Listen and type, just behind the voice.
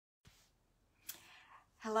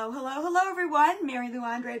Hello, hello, hello, everyone. Mary Lou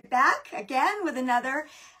Andre back again with another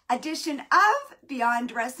edition of Beyond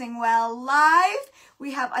Dressing Well Live.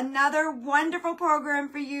 We have another wonderful program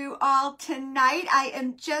for you all tonight. I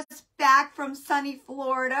am just back from sunny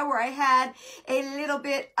Florida where I had a little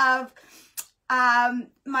bit of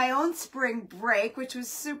my own spring break, which was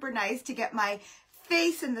super nice to get my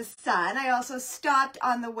face in the sun. I also stopped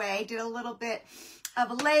on the way, did a little bit of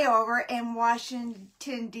a layover in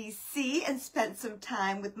Washington, D.C. and spent some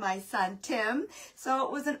time with my son, Tim. So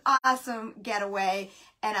it was an awesome getaway,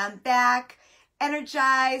 and I'm back,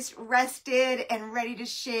 energized, rested, and ready to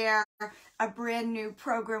share a brand new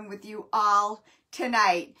program with you all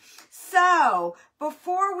tonight. So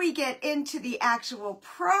before we get into the actual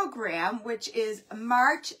program, which is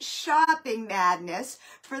March Shopping Madness,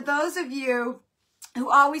 for those of you who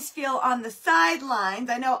always feel on the sidelines,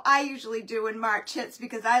 I know I usually do when March hits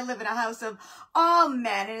because I live in a house of all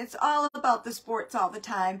men and it's all about the sports all the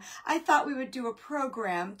time. I thought we would do a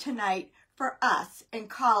program tonight for us and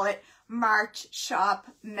call it March Shop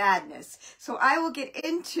Madness. So I will get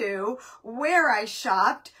into where I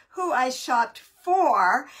shopped, who I shopped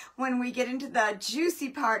for when we get into the juicy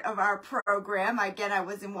part of our program. Again, I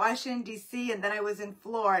was in Washington, D.C., and then I was in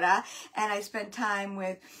Florida, and I spent time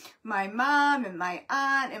with my mom and my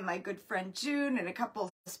aunt and my good friend June and a couple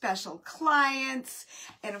of special clients,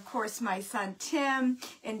 and of course my son Tim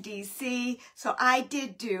in D.C. So I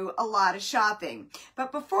did do a lot of shopping.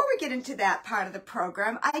 But before we get into that part of the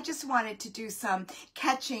program, I just wanted to do some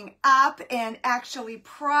catching up and actually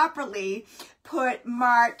properly put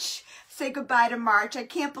March, say goodbye to March. I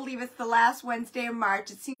can't believe it's the last Wednesday of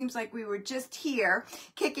March. It seems like we were just here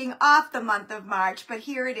kicking off the month of March, but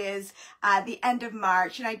here it is, the end of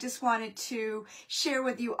March. And I just wanted to share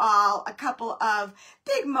with you all a couple of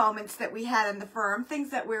big moments that we had in the firm,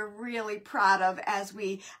 things that we're really proud of as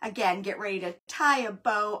we, again, get ready to tie a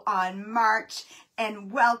bow on March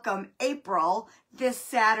and welcome April this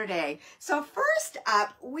Saturday. So first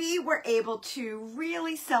up, we were able to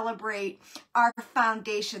really celebrate our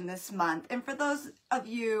foundation this month. And for those of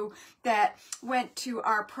you that went to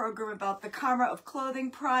our program about the Karma of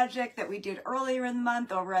Clothing project that we did earlier in the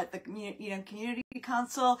month over at the Community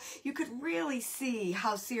Council, you could really see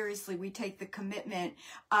how seriously we take the commitment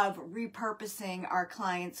of repurposing our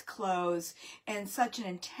clients' clothes in such an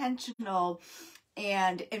intentional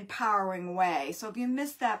and empowering way. So if you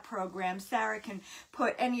missed that program, Sarah can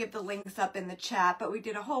put any of the links up in the chat, but we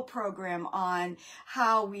did a whole program on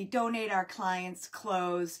how we donate our clients'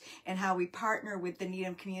 clothes and how we partner with the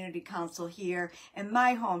Needham Community Council here in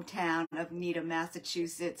my hometown of Needham,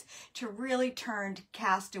 Massachusetts, to really turn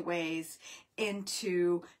castaways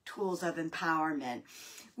into tools of empowerment.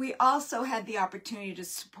 We also had the opportunity to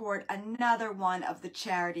support another one of the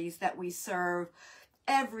charities that we serve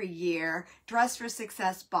every year, Dress for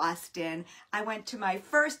Success Boston. I went to my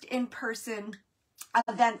first in-person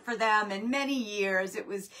event for them in many years. It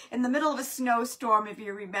was in the middle of a snowstorm, if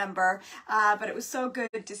you remember, but it was so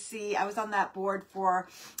good to see. I was on that board for,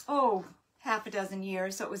 half a dozen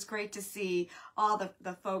years, so it was great to see all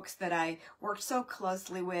the folks that I worked so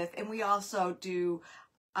closely with, and we also do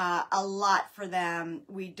a lot for them.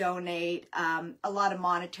 We donate a lot of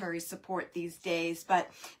monetary support these days, but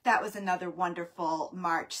that was another wonderful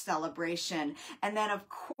March celebration. And then, of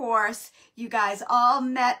course, you guys all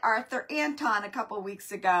met Arthur Anton a couple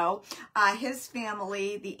weeks ago. His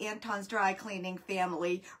family, the Anton's Dry Cleaning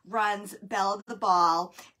family, runs Belle the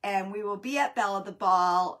Ball, and we will be at Belle the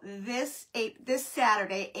Ball this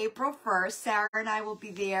Saturday, April 1st. Sarah and I will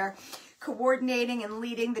be there coordinating and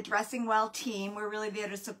leading the Dressing Well team. We're really there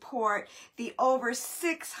to support the over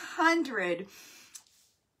 600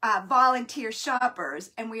 volunteer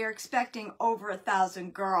shoppers, and we are expecting over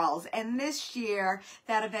 1,000 girls. And this year,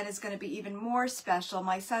 that event is going to be even more special.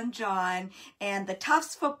 My son John and the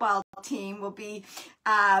Tufts football team will be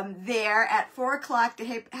there at 4 o'clock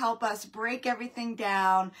to help us break everything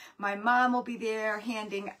down. My mom will be there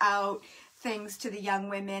handing out things to the young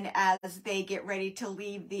women as they get ready to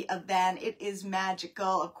leave the event. It is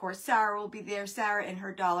magical. Of course, Sarah will be there. Sarah and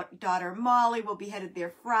her daughter Molly will be headed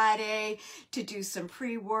there Friday to do some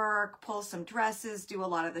pre-work, pull some dresses, do a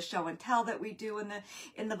lot of the show and tell that we do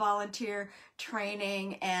in the volunteer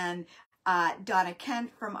training. And Donna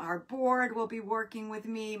Kent from our board will be working with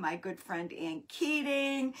me, my good friend Ann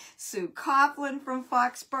Keating, Sue Coughlin from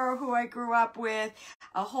Foxborough, who I grew up with,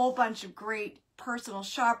 a whole bunch of great personal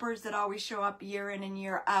shoppers that always show up year in and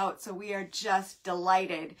year out. So we are just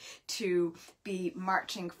delighted to be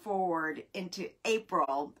marching forward into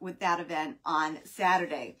April with that event on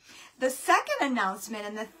Saturday. The second announcement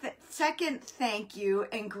and the second thank you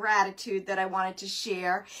and gratitude that I wanted to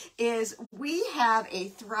share is we have a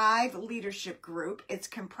Thrive Leadership Group. It's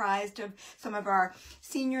comprised of some of our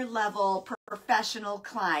senior level professional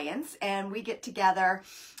clients, and we get together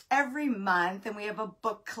every month and we have a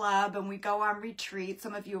book club and we go on retreat.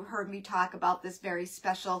 Some of you have heard me talk about this very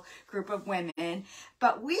special group of women.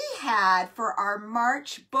 But we had for our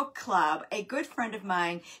March book club a good friend of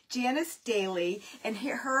mine, Janice Daly, and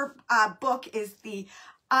her book is The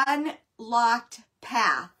Unlocked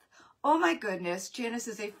Path. Oh my goodness, Janice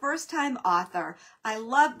is a first-time author. I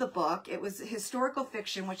love the book. It was historical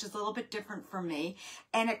fiction, which is a little bit different for me,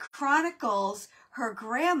 and it chronicles her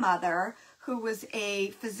grandmother, who was a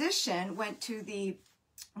physician, went to the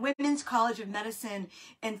Women's College of Medicine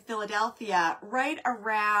in Philadelphia right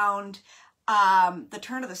around the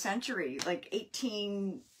turn of the century, like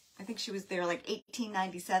I think she was there like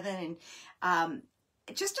 1897, and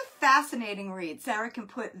just a fascinating read. Sarah can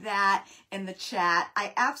put that in the chat.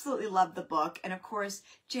 I absolutely love the book. And of course,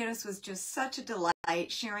 Janice was just such a delight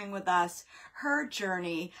sharing with us her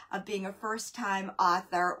journey of being a first-time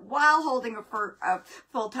author while holding a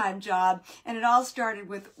full-time job. And it all started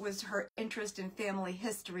was her interest in family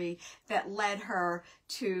history that led her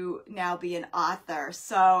to now be an author.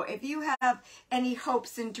 So if you have any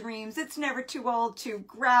hopes and dreams, it's never too old to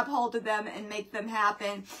grab hold of them and make them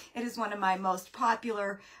happen. It is one of my most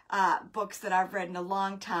popular books that I've read in a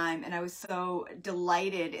long time, and I was so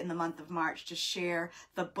delighted in the month of March to share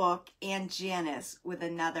the book and Janice with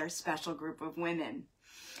another special group of women.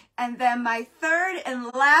 And then my third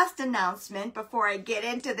and last announcement before I get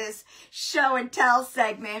into this show and tell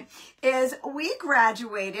segment is we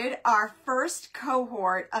graduated our first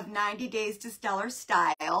cohort of 90 Days to Stellar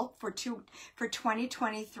Style for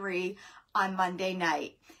 2023 on Monday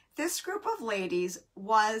night. This group of ladies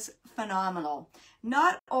was phenomenal.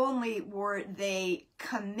 Not only were they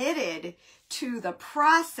committed to the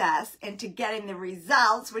process and to getting the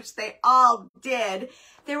results, which they all did,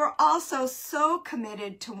 they were also so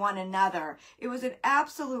committed to one another. It was an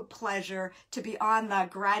absolute pleasure to be on the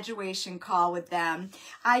graduation call with them.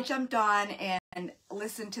 I jumped on and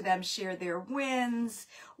listened to them share their wins,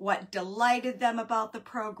 what delighted them about the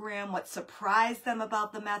program, what surprised them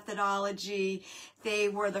about the methodology. They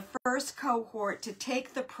were the first cohort to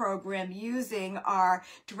take the program using our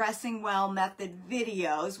Dressing Well method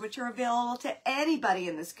videos, which are available to anybody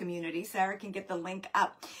in this community. Sarah can get the link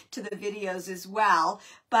up to the videos as well.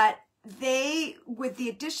 But with the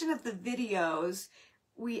addition of the videos,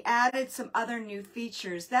 we added some other new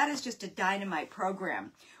features. That is just a dynamite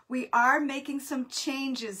program. We are making some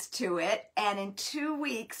changes to it, and in 2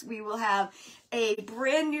 weeks we will have a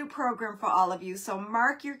brand new program for all of you. So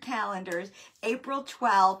mark your calendars. April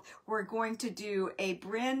 12th, we're going to do a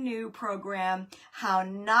brand new program, How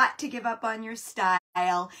Not to Give Up on Your Style,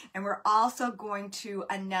 and we're also going to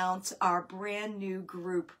announce our brand new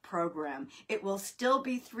group program. It will still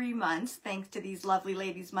be 3 months, thanks to these lovely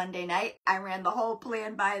ladies Monday night. I ran the whole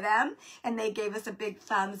plan by them, and they gave us a big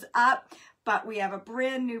thumbs up. But we have a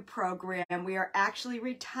brand new program. We are actually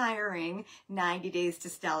retiring 90 Days to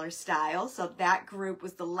Stellar Style. So that group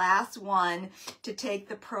was the last one to take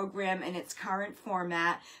the program in its current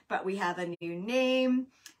format. But we have a new name,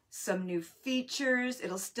 some new features.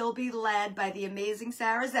 It'll still be led by the amazing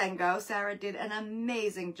Sarah Zengo. Sarah did an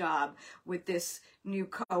amazing job with this new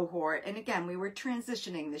cohort. And again, we were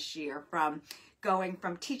transitioning this year from going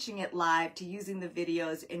from teaching it live to using the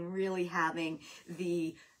videos and really having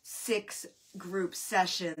the 6 group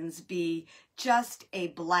sessions be just a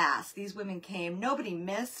blast. These women came, nobody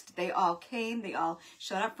missed. They all came, they all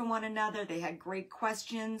showed up for one another. They had great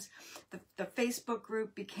questions. The Facebook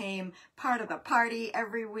group became part of the party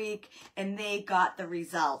every week, and they got the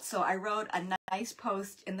results. So I wrote a nice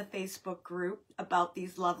post in the Facebook group about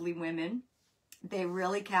these lovely women. They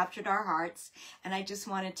really captured our hearts, and I just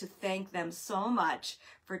wanted to thank them so much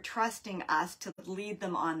for trusting us to lead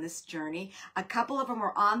them on this journey. A couple of them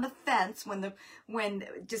were on the fence when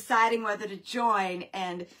deciding whether to join,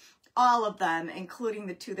 and all of them, including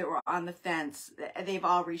the 2 that were on the fence, they've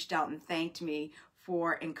all reached out and thanked me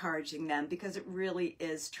for encouraging them, because it really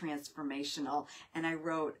is transformational. And I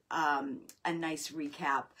wrote a nice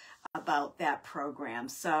recap about that program.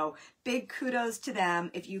 So big kudos to them.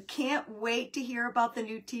 If you can't wait to hear about the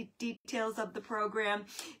new details of the program,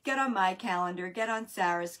 get on my calendar, get on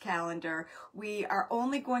Sarah's calendar. We are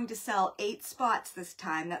only going to sell 8 spots this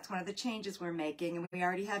time. That's one of the changes we're making, and we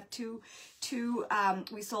already have two.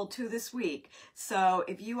 We sold 2 this week. So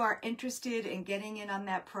if you are interested in getting in on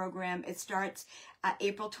that program, it starts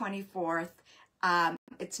April 24th.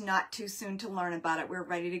 It's not too soon to learn about it. We're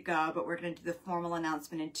ready to go, but we're going to do the formal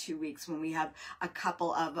announcement in 2 weeks when we have a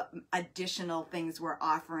couple of additional things we're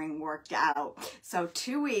offering worked out. So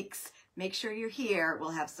 2 weeks, make sure you're here. We'll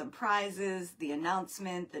have some prizes, the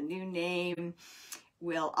announcement, the new name.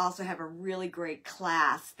 We'll also have a really great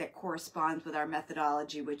class that corresponds with our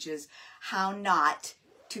methodology, which is how not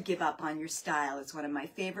to give up on your style. It's one of my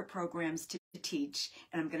favorite programs to teach,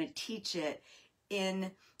 and I'm going to teach it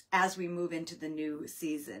as we move into the new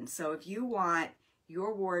season. So if you want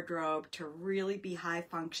your wardrobe to really be high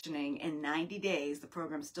functioning in 90 days, the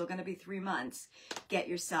program's still going to be 3 months, get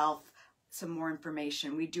yourself some more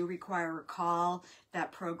information. We do require a call.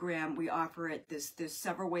 That program, we offer it. There's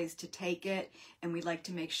several ways to take it, and we like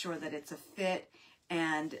to make sure that it's a fit,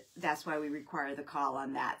 and that's why we require the call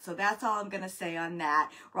on that. So that's all I'm going to say on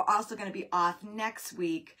that. We're also going to be off next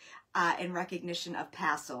week in recognition of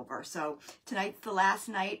Passover. So tonight's the last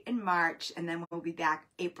night in March, and then we'll be back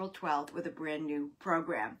April 12th with a brand new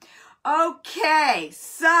program. Okay,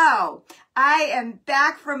 so I am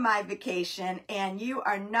back from my vacation, and you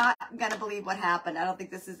are not going to believe what happened. I don't think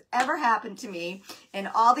this has ever happened to me in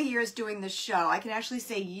all the years doing this show. I can actually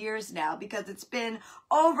say years now because it's been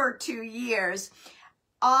over 2 years.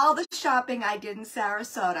 All the shopping I did in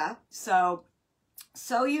Sarasota,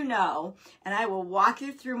 so you know, and I will walk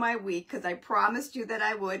you through my week because I promised you that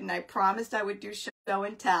I would, and I promised I would do show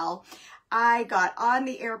and tell. I got on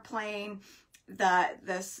the airplane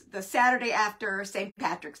the Saturday after St.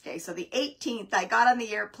 Patrick's Day. So the 18th, I got on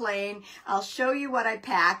the airplane. I'll show you what I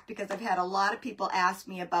packed because I've had a lot of people ask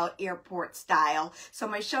me about airport style. So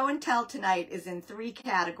my show and tell tonight is in 3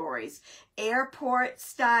 categories: airport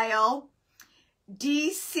style,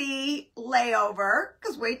 DC layover,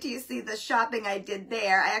 because wait till you see the shopping I did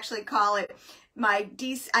there. I actually call it my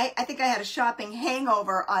DC. I think I had a shopping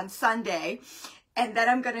hangover on Sunday. And then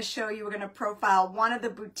I'm going to show you, we're going to profile one of the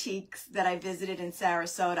boutiques that I visited in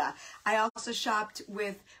Sarasota. I also shopped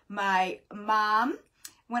with my mom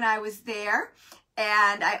when I was there.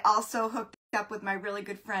 And I also hooked up with my really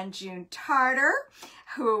good friend June Tarter,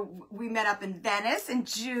 who we met up in Venice, and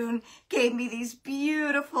June gave me these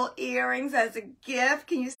beautiful earrings as a gift.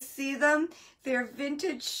 Can you see them? They're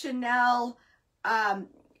vintage Chanel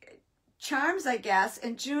charms, I guess,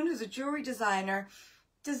 and June, who's a jewelry designer,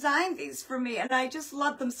 designed these for me, and I just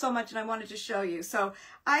love them so much, and I wanted to show you. So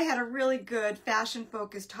I had a really good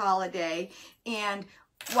fashion-focused holiday, and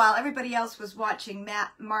while everybody else was watching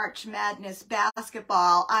March Madness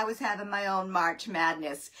basketball, I was having my own March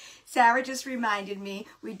Madness. Sarah just reminded me,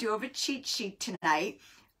 we do have a cheat sheet tonight.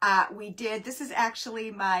 This is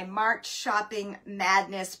actually my March Shopping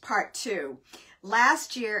Madness Part 2.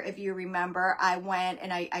 Last year, if you remember, I went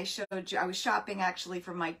and I showed you, I was shopping actually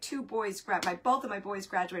for my 2 boys, both of my boys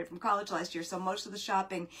graduated from college last year, so most of the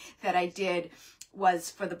shopping that I did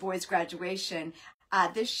was for the boys' graduation.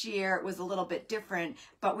 This year it was a little bit different,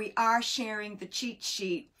 but we are sharing the cheat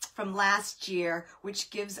sheet from last year, which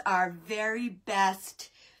gives our very best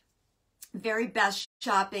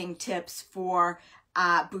shopping tips for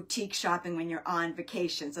boutique shopping when you're on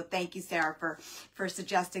vacation. So thank you, Sarah, for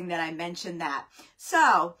suggesting that I mention that.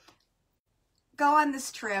 So go on this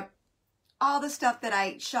trip. All the stuff that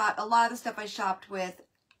I shopped, a lot of the stuff I shopped with.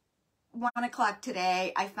 1 o'clock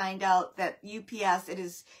today, I find out that UPS, it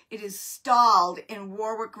is stalled in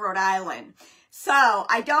Warwick, Rhode Island. So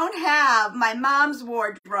I don't have my mom's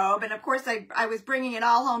wardrobe, and of course I was bringing it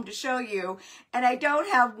all home to show you, and I don't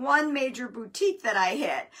have one major boutique that I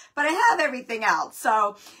hit, but I have everything else.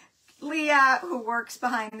 So Leah, who works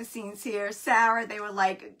behind the scenes here, Sarah, they were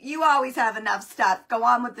like, you always have enough stuff, go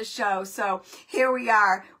on with the show. So here we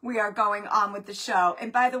are going on with the show.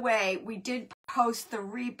 And by the way, we did post the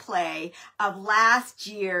replay of last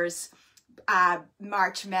year's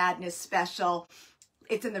March Madness special.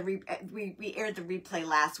 It's in the we aired the replay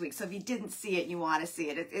last week, so if you didn't see it, you want to see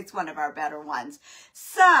it. It's one of our better ones.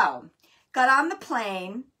 So got on the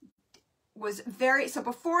plane. So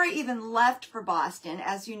before I even left for Boston,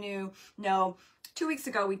 as you know, 2 weeks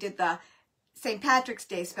ago we did the St. Patrick's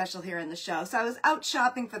Day special here in the show. So I was out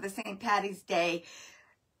shopping for the St. Patty's Day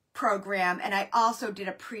program, and I also did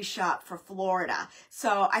a pre-shop for Florida.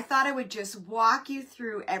 So I thought I would just walk you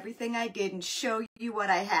through everything I did and show you what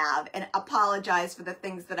I have and apologize for the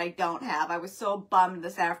things that I don't have. I was so bummed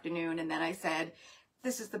this afternoon, and then I said,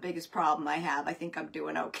 this is the biggest problem I have. I think I'm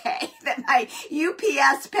doing okay that my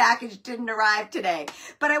UPS package didn't arrive today.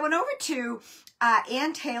 But I went over to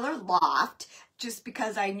Ann Taylor Loft just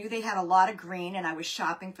because I knew they had a lot of green, and I was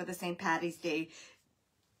shopping for the St. Patty's Day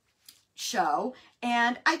show,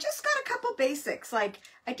 and I just got a couple basics. Like,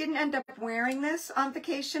 I didn't end up wearing this on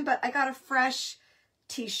vacation, but I got a fresh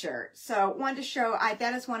t-shirt. So wanted to show,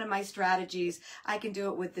 that is one of my strategies. I can do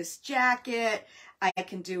it with this jacket, I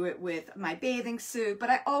can do it with my bathing suit,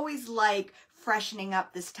 but I always like freshening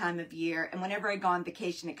up this time of year, and whenever I go on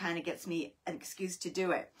vacation, it kind of gets me an excuse to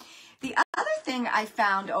do it. The other thing I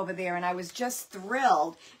found over there, and I was just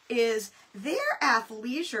thrilled, is their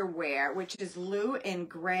athleisure wear, which is blue and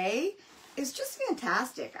gray, is just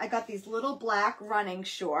fantastic. I got these little black running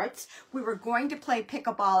shorts. We were going to play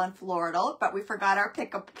pickleball in Florida, but we forgot our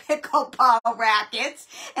pickleball rackets,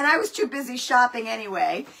 and I was too busy shopping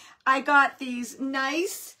anyway. I got these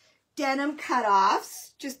nice denim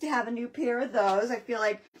cutoffs just to have a new pair of those. I feel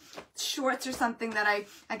like shorts are something that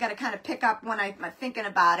I got to kind of pick up when I'm thinking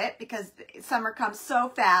about it, because summer comes so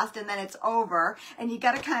fast and then it's over, and you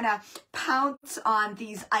got to kind of pounce on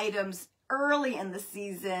these items early in the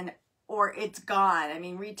season or it's gone. I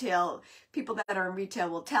mean, retail, people that are in retail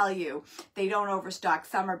will tell you they don't overstock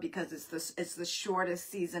summer because it's the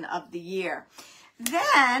shortest season of the year.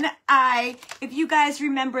 Then if you guys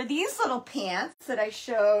remember these little pants that I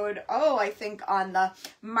showed, I think on the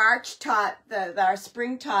March top, our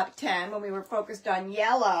spring top 10 when we were focused on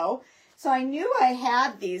yellow. So I knew I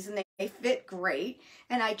had these and they fit great,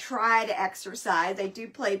 and I try to exercise. I do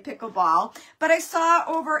play pickleball, but I saw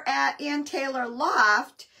over at Ann Taylor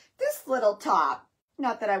Loft this little top.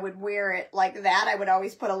 Not that I would wear it like that. I would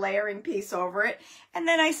always put a layering piece over it. And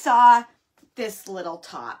then I saw this little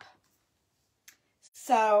top.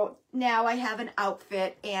 So now I have an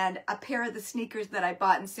outfit, and a pair of the sneakers that I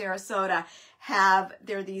bought in Sarasota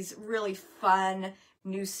they're these really fun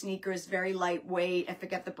new sneakers, very lightweight. I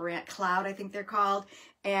forget the brand, Cloud, I think they're called.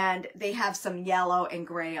 And they have some yellow and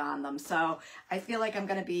gray on them. So I feel like I'm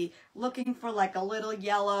going to be looking for like a little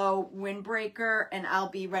yellow windbreaker, and I'll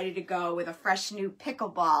be ready to go with a fresh new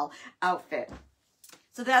pickleball outfit.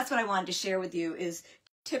 So that's what I wanted to share with you. Is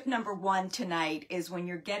tip number one tonight is when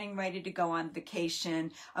you're getting ready to go on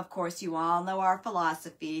vacation. Of course, you all know our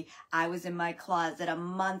philosophy. I was in my closet a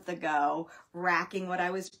month ago racking what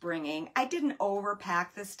I was bringing. I didn't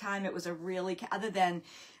overpack this time. It was a really, other than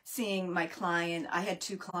seeing my client, I had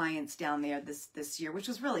 2 clients down there this year, which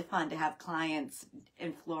was really fun to have clients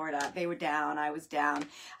in Florida. They were down, I was down.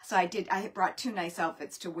 So I brought 2 nice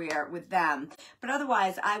outfits to wear with them. But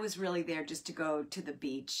otherwise, I was really there just to go to the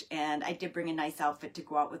beach. And I did bring a nice outfit to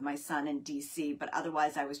go out with my son in DC. But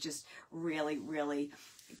otherwise, I was just really, really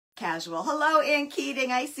casual. Hello, Ann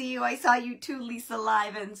Keating. I see you. I saw you too, Lisa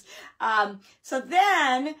Livens. So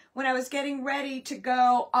then when I was getting ready to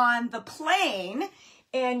go on the plane,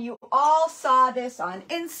 and you all saw this on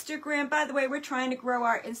Instagram. By the way, we're trying to grow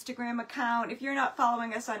our Instagram account. If you're not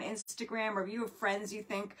following us on Instagram, or if you have friends you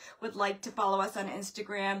think would like to follow us on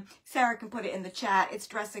Instagram, Sarah can put it in the chat. It's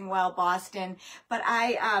Dressing Well Boston. But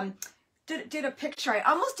I did a picture. I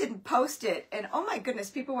almost didn't post it. And oh my goodness,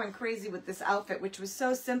 people went crazy with this outfit, which was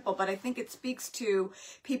so simple. But I think it speaks to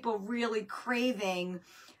people really craving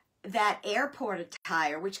that airport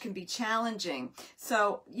attire, which can be challenging.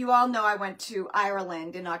 So you all know I went to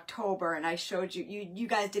Ireland in October, and I showed you, you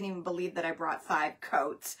guys didn't even believe that I brought 5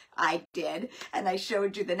 coats. I did. And I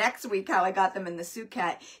showed you the next week how I got them in the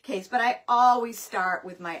suitcase. But I always start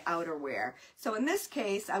with my outerwear. So in this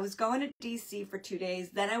case, I was going to DC for 2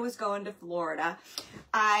 days. Then I was going to Florida.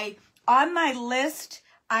 On my list,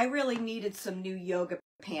 I really needed some new yoga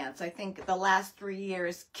pants. I think the last 3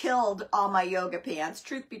 years killed all my yoga pants.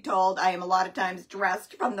 Truth be told, I am a lot of times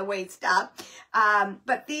dressed from the waist up.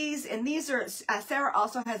 But these are, Sarah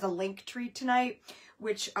also has a link tree tonight,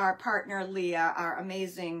 which our partner Leah, our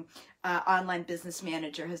amazing online business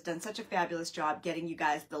manager, has done such a fabulous job getting you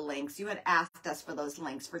guys the links. You had asked us for those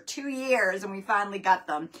links for 2 years, and we finally got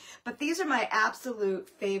them. But these are my absolute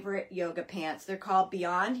favorite yoga pants. They're called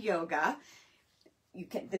Beyond Yoga.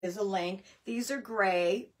 There's a link. These are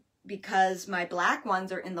gray because my black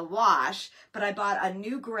ones are in the wash, but I bought a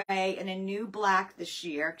new gray and a new black this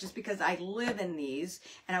year just because I live in these,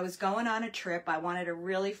 and I was going on a trip. I wanted a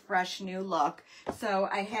really fresh new look. So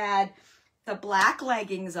I had the black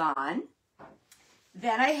leggings on.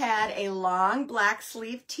 Then I had a long black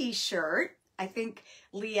sleeve t-shirt. I think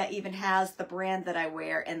Leah even has the brand that I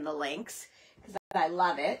wear in the links because I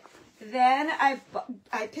love it. Then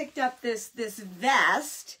I picked up this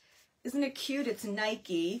vest. Isn't it cute? It's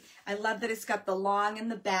Nike. I love that it's got the long in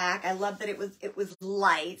the back. I love that it was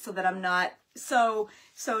light so that I'm not so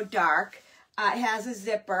dark. It has a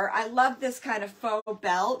zipper. I love this kind of faux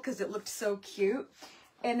belt because it looked so cute.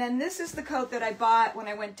 And then this is the coat that I bought when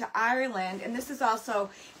I went to Ireland, and this is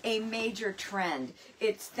also a major trend.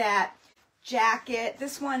 It's that jacket.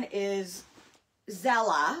 This one is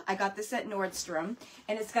Zella. I got this at Nordstrom,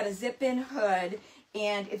 and it's got a zip-in hood.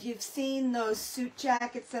 And if you've seen those suit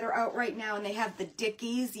jackets that are out right now, and they have the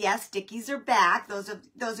Dickies, yes, Dickies are back. Those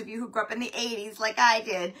of you who grew up in the 80s like I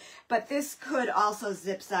did. But this hood also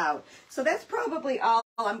zips out. So that's probably all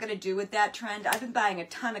I'm going to do with that trend. I've been buying a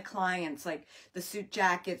ton of clients, like the suit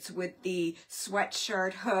jackets with the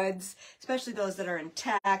sweatshirt hoods, especially those that are in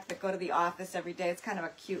tech, that go to the office every day. It's kind of a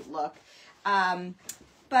cute look.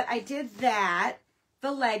 But I did that.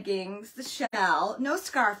 The leggings, the shell, no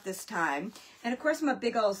scarf this time. And of course I'm a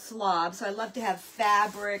big old slob, so I love to have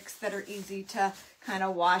fabrics that are easy to kind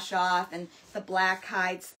of wash off, and the black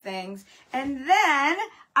hides things. And then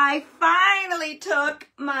I finally took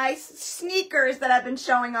my sneakers that I've been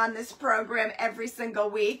showing on this program every single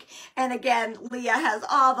week. And again, Leah has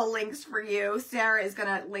all the links for you. Sarah is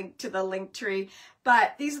gonna link to the link tree.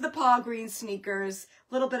 But these are the Paul Green sneakers,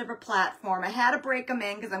 a little bit of a platform. I had to break them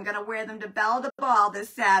in because I'm going to wear them to Bell the Ball this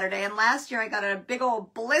Saturday. And last year I got a big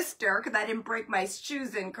old blister because I didn't break my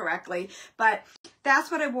shoes in correctly. But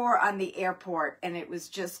that's what I wore on the airport, and it was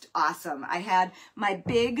just awesome. I had my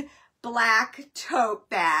big black tote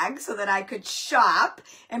bag so that I could shop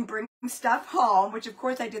and bring stuff home, which of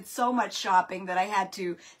course I did so much shopping that I had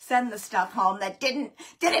to send the stuff home that didn't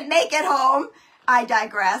make it home. I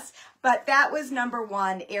digress. But that was number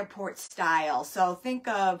one, airport style. So think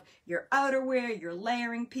of your outerwear, your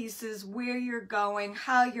layering pieces, where you're going,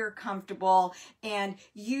 how you're comfortable, and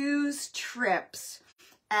use trips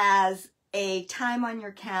as a time on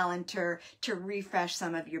your calendar to refresh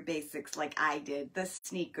some of your basics like I did. The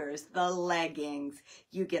sneakers, the leggings,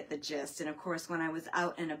 you get the gist. And of course, when I was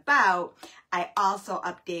out and about, I also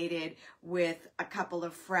updated with a couple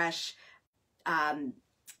of fresh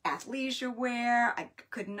athleisure wear. I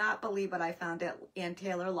could not believe what I found at Ann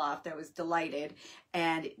Taylor Loft. I was delighted.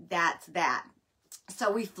 And that's that.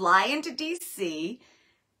 So we fly into DC.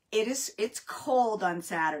 It's cold on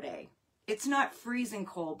Saturday. It's not freezing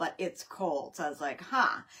cold, but it's cold. So I was like,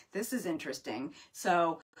 this is interesting.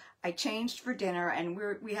 So I changed for dinner, and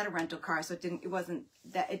we had a rental car, so it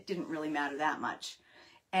didn't really matter that much.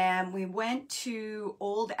 And we went to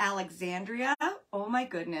Old Alexandria. Oh my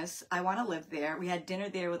goodness, I want to live there. We had dinner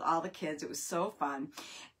there with all the kids. It was so fun.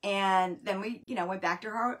 And then we, went back to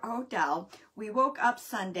our hotel. We woke up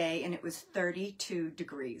Sunday and it was 32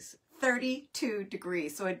 degrees. 32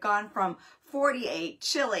 degrees. So it had gone from 48,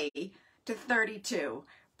 chilly, to 32.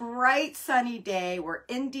 Bright sunny day. We're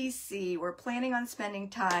in DC. We're planning on spending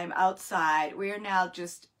time outside. We are now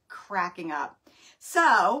just cracking up.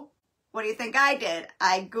 So what do you think I did?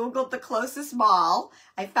 I Googled the closest mall.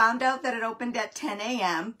 I found out that it opened at 10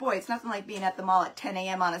 a.m. Boy, it's nothing like being at the mall at 10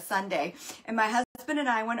 a.m. on a Sunday. And my husband and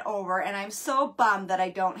I went over, and I'm so bummed that I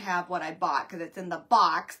don't have what I bought because it's in the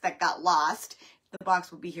box that got lost. The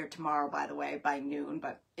box will be here tomorrow, by the way, by noon,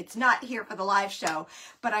 but it's not here for the live show.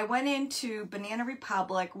 But I went into Banana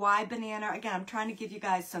Republic. Why Banana? Again, I'm trying to give you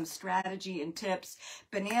guys some strategy and tips.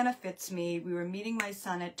 Banana fits me. We were meeting my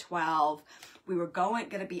son at 12. We were going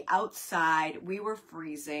to be outside. We were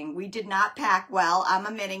freezing. We did not pack well. I'm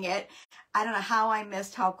admitting it. I don't know how I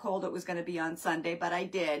missed how cold it was going to be on Sunday, but I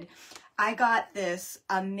did. I got this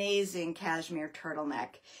amazing cashmere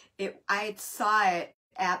turtleneck. I saw it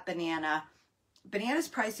at Banana. Banana's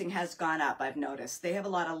pricing has gone up, I've noticed. They have a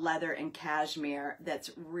lot of leather and cashmere that's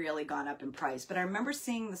really gone up in price. But I remember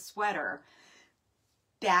seeing the sweater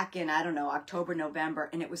back in, I don't know, October, November,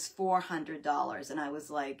 and it was $400. And I was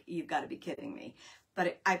like, you've got to be kidding me.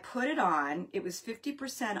 But I put it on. It was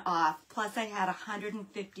 50% off. Plus I had a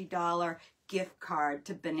 $150 gift card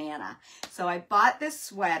to Banana. So I bought this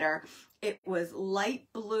sweater. It was light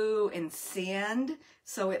blue and sand,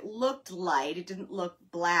 so it looked light. It didn't look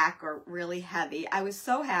black or really heavy. I was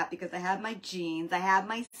so happy because I had my jeans, I had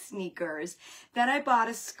my sneakers. Then I bought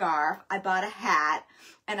a scarf, I bought a hat,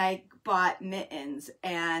 and I bought mittens.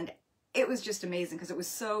 And it was just amazing because it was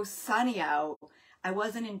so sunny out. I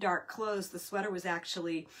wasn't in dark clothes. The sweater was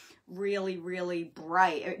actually really, really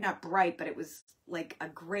bright. Not bright, but it was like a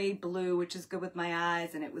gray blue, which is good with my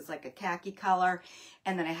eyes, and it was like a khaki color.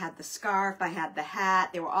 And then I had the scarf, I had the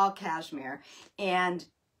hat. They were all cashmere. And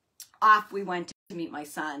off we went to meet my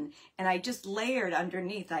son, and I just layered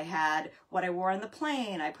underneath. I had what I wore on the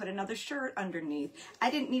plane. I put another shirt underneath.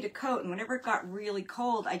 I didn't need a coat, and whenever it got really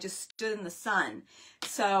cold, I just stood in the sun.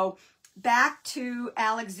 So back to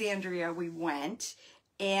Alexandria we went,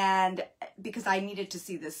 and because I needed to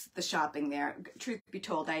see the shopping there. Truth be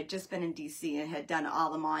told, I had just been in DC and had done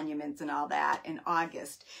all the monuments and all that in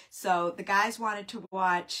August. So the guys wanted to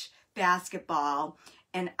watch basketball,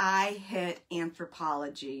 and I hit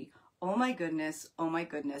anthropology. Oh my goodness, oh my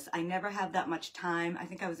goodness. I never have that much time. I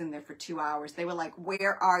think I was in there for 2 hours. They were like,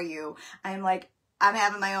 where are you? I'm like, I'm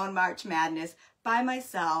having my own March Madness by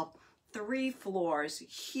myself, 3 floors,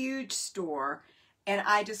 huge store. And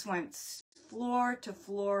I just went floor to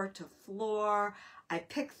floor to floor. I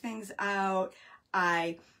picked things out.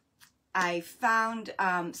 I found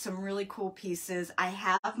some really cool pieces. I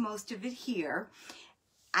have most of it here.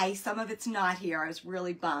 Some of it's not here. I was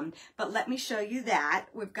really bummed, but let me show you that.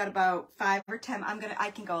 We've got about 5 or 10. I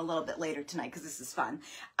can go a little bit later tonight because this is fun.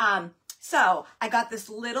 So I got this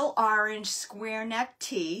little orange square neck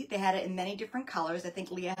tee. They had it in many different colors. I think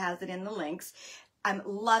Leah has it in the links. I'm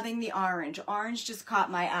loving the orange. Orange just caught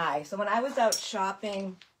my eye. So when I was out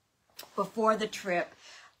shopping before the trip,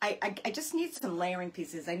 I just need some layering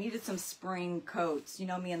pieces. I needed some spring coats. You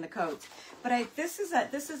know me and the coats. But this is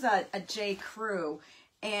a J. Crew.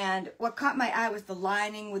 And what caught my eye was the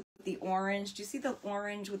lining with the orange. Do you see the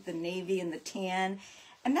orange with the navy and the tan?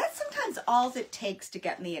 And that's sometimes all it takes to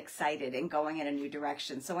get me excited and going in a new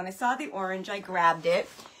direction. So when I saw the orange, I grabbed it.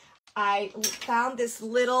 I found this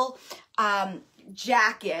little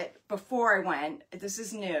jacket before I went. This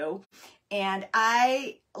is new. And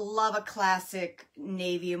I love a classic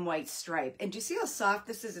navy and white stripe. And do you see how soft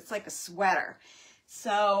this is? It's like a sweater.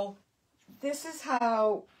 So this is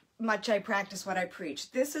how much I practice what I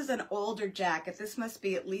preach. This is an older jacket. This must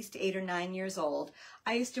be at least 8 or 9 years old.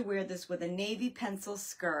 I used to wear this with a navy pencil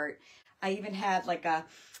skirt. I even had like I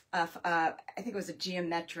think it was a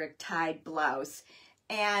geometric tied blouse.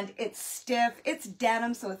 And it's stiff. It's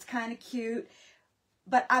denim, so it's kind of cute.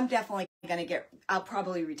 But I'm definitely I'll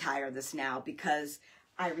probably retire this now because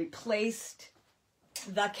I replaced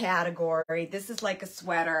the category. This is like a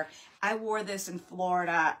sweater. I wore this in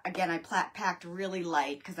Florida. Again, I packed really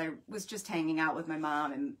light because I was just hanging out with my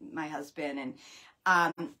mom and my husband,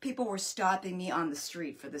 and people were stopping me on the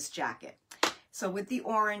street for this jacket. So with the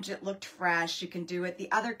orange, it looked fresh. You can do it.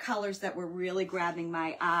 The other colors that were really grabbing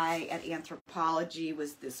my eye at Anthropologie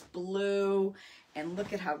was this blue, and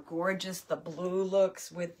look at how gorgeous the blue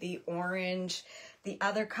looks with the orange. The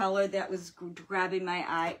other color that was grabbing my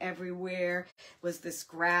eye everywhere was this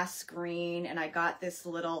grass green, and I got this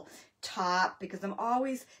little top because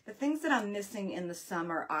the things that I'm missing in the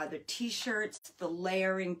summer are the t-shirts, the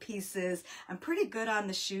layering pieces. I'm pretty good on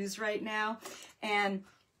the shoes right now. And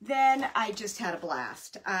then I just had a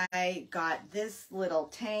blast. I got this little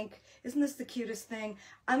tank. Isn't this the cutest thing?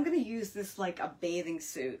 I'm going to use this like a bathing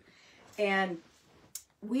suit. And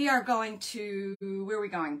we are going to, where are we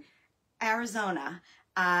going? Arizona,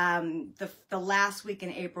 the last week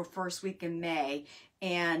in April, first week in May.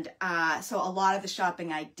 And so a lot of the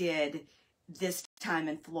shopping I did this time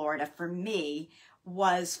in Florida for me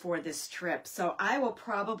was for this trip. So I will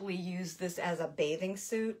probably use this as a bathing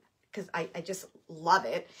suit because I just love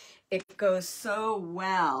it. It goes so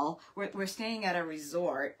well. We're staying at a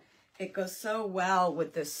resort. It goes so well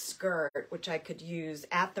with this skirt, which I could use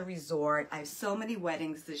at the resort. I have so many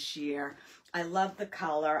weddings this year. I love the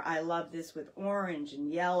color. I love this with orange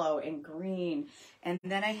and yellow and green. And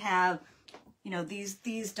then I have, you know,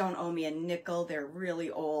 these don't owe me a nickel. They're really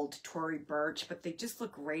old Tory Burch, but they just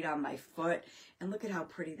look great on my foot. And look at how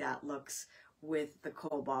pretty that looks with the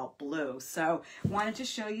cobalt blue. So wanted to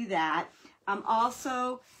show you that. I'm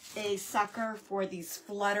also a sucker for these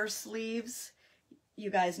flutter sleeves. You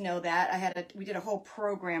guys know that. We did a whole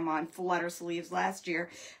program on flutter sleeves last year.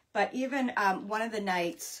 But even one of the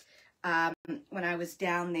nights when I was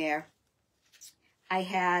down there, I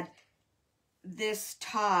had this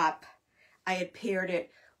top. I had paired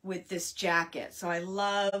it with this jacket. So I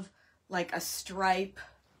love like a stripe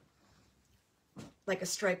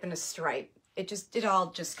and a stripe. It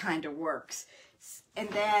all just kind of works. And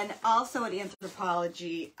then also at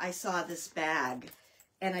Anthropologie, I saw this bag.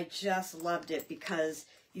 And I just loved it because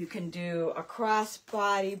you can do a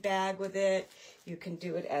crossbody bag with it. You can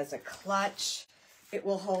do it as a clutch. It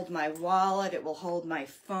will hold my wallet. It will hold my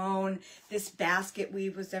phone. This basket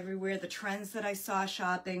weave was everywhere. The trends that I saw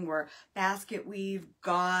shopping were basket weave.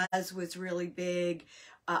 Gauze was really big.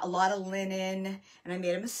 A lot of linen. And I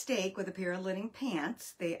made a mistake with a pair of linen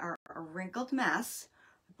pants. They are a wrinkled mess.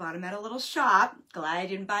 bought them at a little shop. Glad I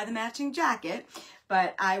didn't buy the matching jacket,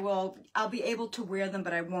 but I'll be able to wear them,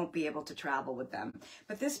 but I won't be able to travel with them.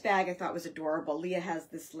 But this bag I thought was adorable. Leah has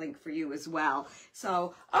this link for you as well.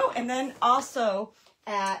 So, oh, and then also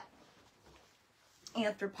at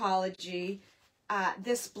Anthropologie,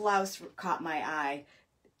 this blouse caught my eye.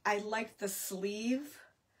 I liked the sleeve.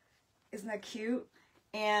 Isn't that cute?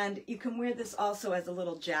 And you can wear this also as a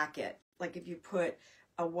little jacket, like if you put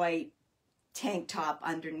a white tank top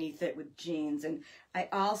underneath it with jeans. And I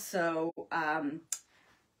also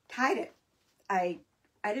tied it. I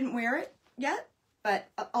didn't wear it yet, but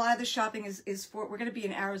a lot of the shopping is for, we're going to be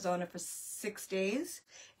in Arizona for 6 days,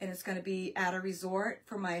 and it's going to be at a resort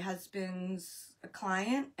for my husband's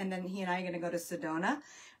client, and then he and I are going to go to Sedona.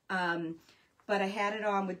 But I had it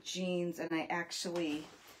on with jeans, and I actually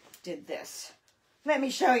did this. Let me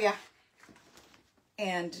show you.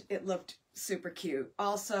 And it looked super cute.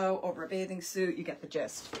 Also, over a bathing suit, you get the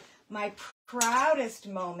gist. My proudest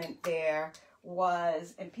moment there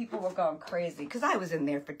was, and people were going crazy because I was in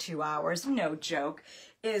there for 2 hours, no joke,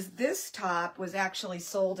 is this top was actually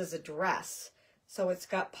sold as a dress. So it's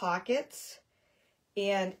got pockets,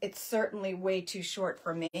 and it's certainly way too short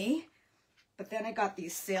for me. But then I got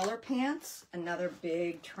these sailor pants, another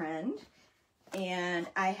big trend. And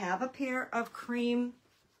I have a pair of cream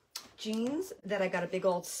jeans that I got a big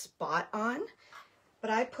old spot on. But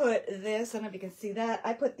I put this, I don't know if you can see that,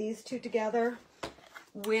 I put these two together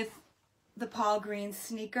with the Paul Green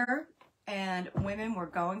sneaker, and women were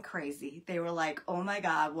going crazy. They were like, oh my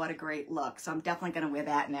God, what a great look. So I'm definitely going to wear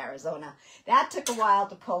that in Arizona. That took a while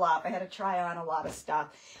to pull off. I had to try on a lot of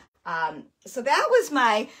stuff. So that was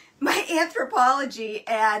my Anthropologie,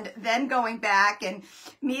 and then going back and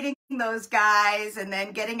meeting those guys, and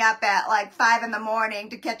then getting up at like 5 in the morning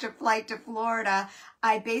to catch a flight to Florida.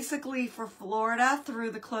 I basically, for Florida, threw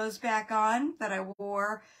the clothes back on that I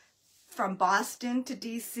wore from Boston to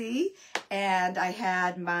DC, and I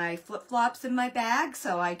had my flip-flops in my bag,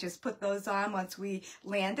 so I just put those on once we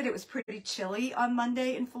landed. It was pretty chilly on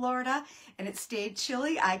Monday in Florida, and it stayed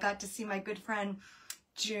chilly. I got to see my good friend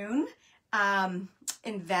June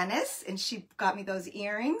in Venice, and she got me those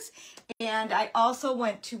earrings. And I also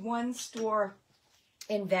went to one store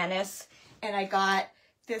in Venice, and I got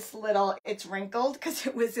this little, it's wrinkled because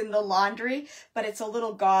it was in the laundry, but it's a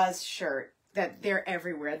little gauze shirt that they're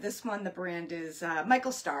everywhere. This one, the brand is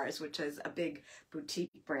Michael Stars, which is a big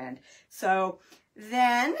boutique brand. So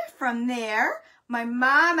then from there, my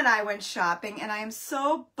mom and I went shopping, and I am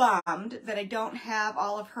so bummed that I don't have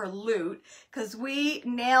all of her loot because we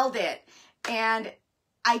nailed it. And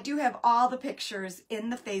I do have all the pictures in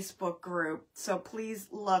the Facebook group, so please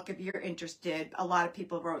look if you're interested. A lot of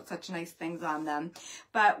people wrote such nice things on them.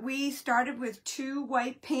 But we started with 2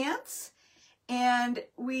 white pants, and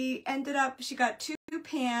we ended up, she got 2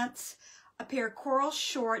 pants, a pair of coral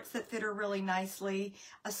shorts that fit her really nicely,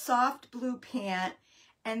 a soft blue pant,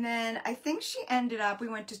 and then I think she ended up, we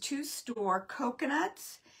went to 2 stores,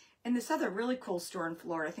 Coconuts, and this other really cool store in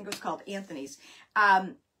Florida, I think it was called Anthony's,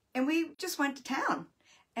 and we just went to town.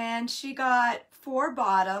 And she got 4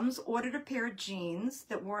 bottoms, ordered a pair of jeans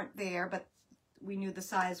that weren't there, but we knew the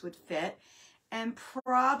size would fit, and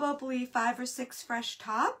probably 5 or 6 fresh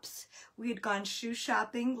tops. We had gone shoe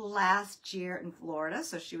shopping last year in Florida,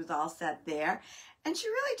 so she was all set there. And she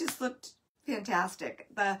really just looked fantastic.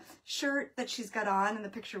 The shirt that she's got on in the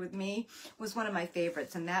picture with me was one of my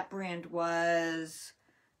favorites, and that brand was,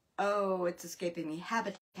 oh, it's escaping me,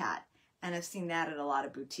 Habitat. And I've seen that at a lot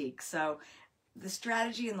of boutiques. So the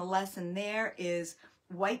strategy and the lesson there is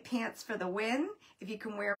white pants for the win. If you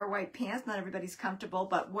can wear white pants, not everybody's comfortable,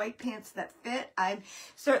 but white pants that fit. I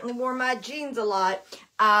certainly wore my jeans a lot.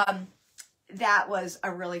 That was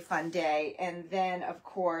a really fun day. And then, of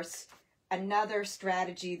course, another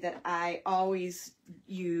strategy that I always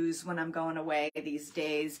use when I'm going away these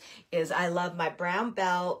days is I love my brown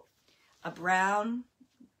belt, a brown,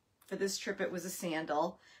 for this trip it was a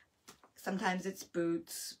sandal. Sometimes it's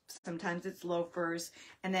boots, sometimes it's loafers.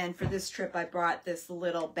 And then for this trip, I brought this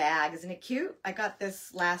little bag. Isn't it cute? I got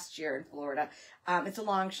this last year in Florida. It's a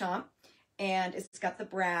Longchamp, and it's got the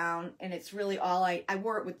brown, and it's really all I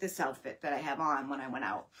wore it with this outfit that I have on when I went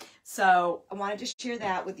out. So I wanted to share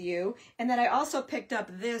that with you. And then I also picked up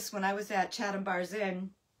this when I was at Chatham Bars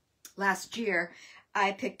Inn last year.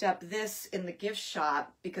 I picked up this in the gift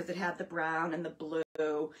shop because it had the brown and the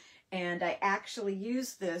blue. And I actually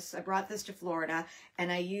used this, I brought this to Florida, and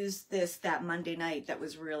I used this that Monday night that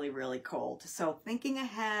was really, really cold. So thinking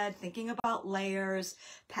ahead, thinking about layers,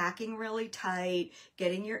 packing really tight,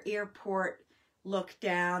 getting your airport look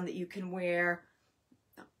down that you can wear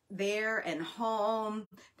there and home,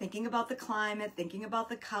 thinking about the climate, thinking about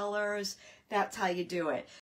the colors. That's how you do it.